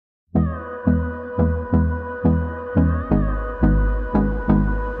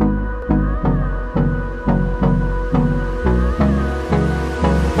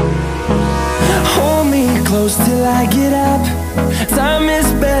close till I get up. Time is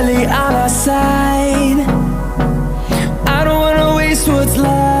barely on our side. I don't wanna waste what's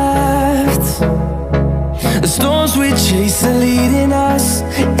left. The storms we chase are leading us,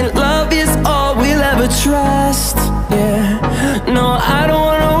 and love is all we'll ever trust. Yeah, no, I don't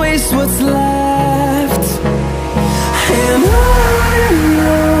wanna waste what's left. And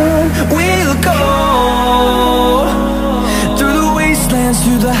on we'll go, through the wastelands,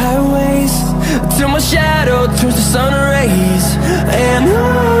 through the highways, till my shadow turns to sun rays. And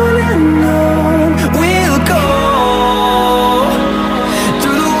on we'll go,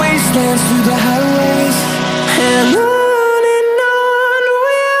 through the wastelands, through the highways, and on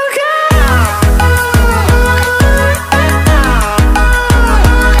we'll go.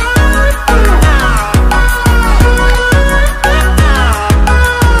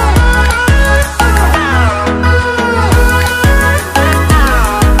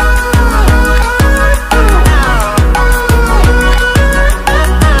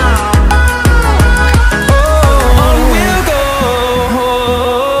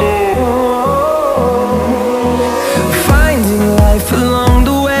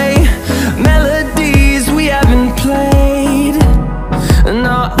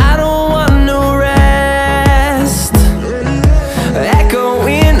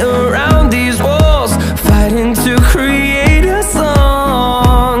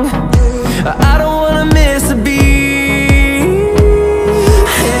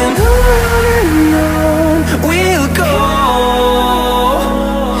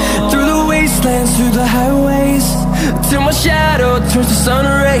 Through the highways, till my shadow turns to sun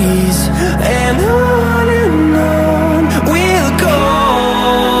rays. And on we'll go,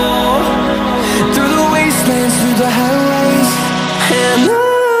 through the wastelands, through the highways, and on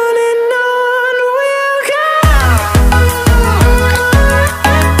we'll go.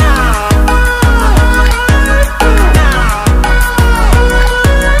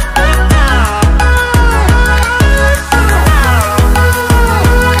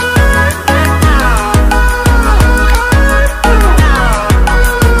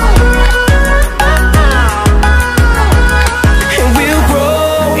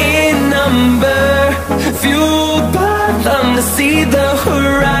 See the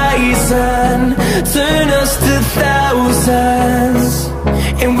horizon turn us to thousands,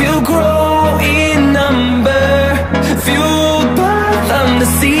 and we'll grow in number, fueled by them to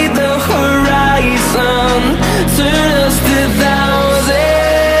see the horizon turn us to thousands.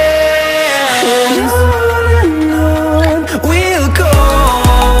 And on we'll go,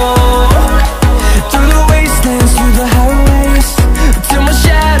 through the wastelands, through the highways, till my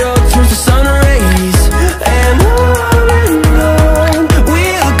shadow turns to sun rays. And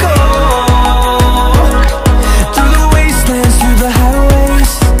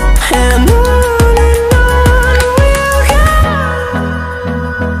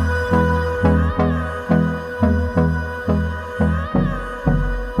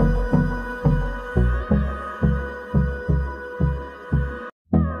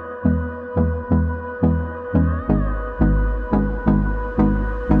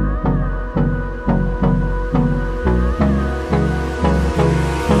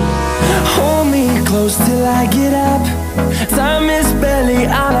close till I get up. Time is barely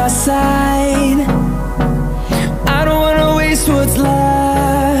on our side. I don't wanna waste what's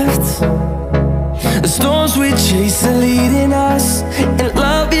left. The storms we chase are leading us, and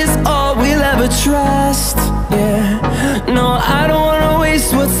love is all we'll ever trust. Yeah, no, I don't wanna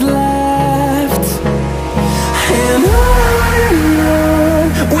waste what's left. And on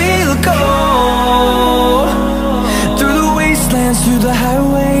we'll go, through the wastelands, through the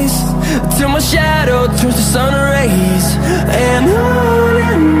highways, till my shadow turns to sun rays. And on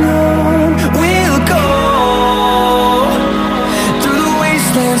we'll go, through the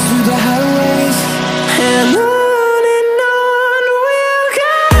wastelands, through the highways, and on.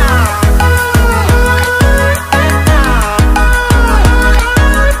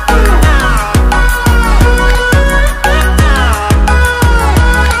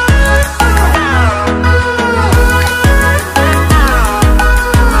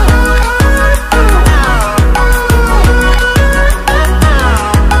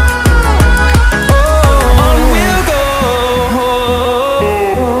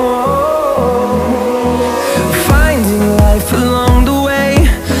 Oh,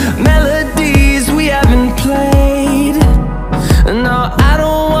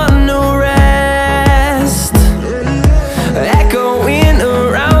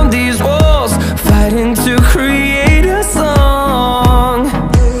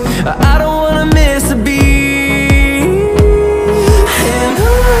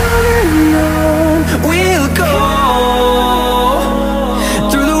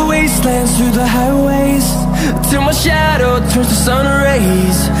 wastelands, through the highways, till my shadow turns to sun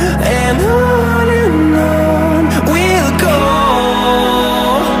rays. And on we'll go,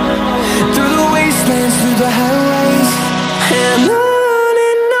 through the wastelands, through the highways, and on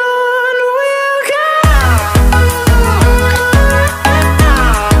we'll go.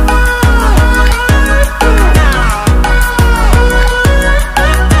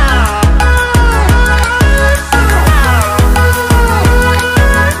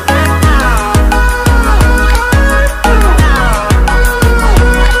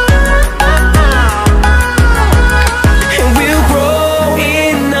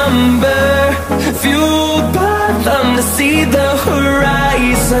 See the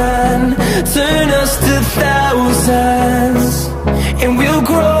horizon turn us to thousands, and we'll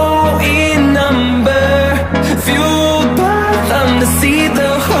grow in number, fueled by them. To see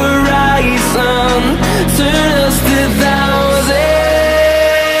the horizon turn us to thousands,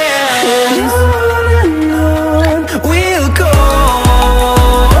 and on we'll go,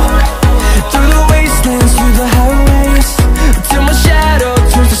 through the wastelands, through the highways, till my shadow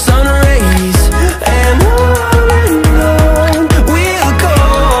turns to sun rays. And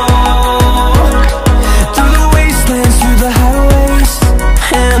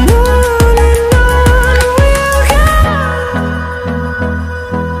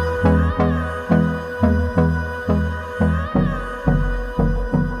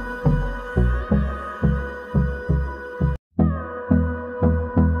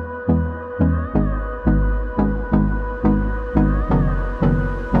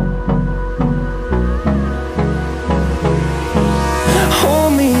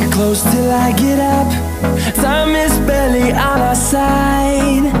close till I get up. Time is barely on our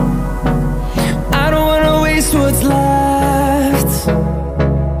side. I don't wanna waste what's left.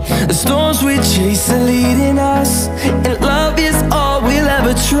 The storms we chase are leading us, and love is all we'll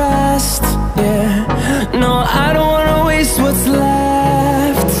ever trust. Yeah, no, I don't wanna waste what's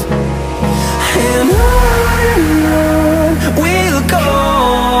left. And on we'll go,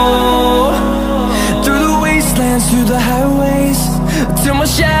 through the wastelands, through the highways, till my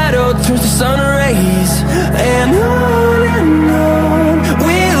shadow turns to sun rays. And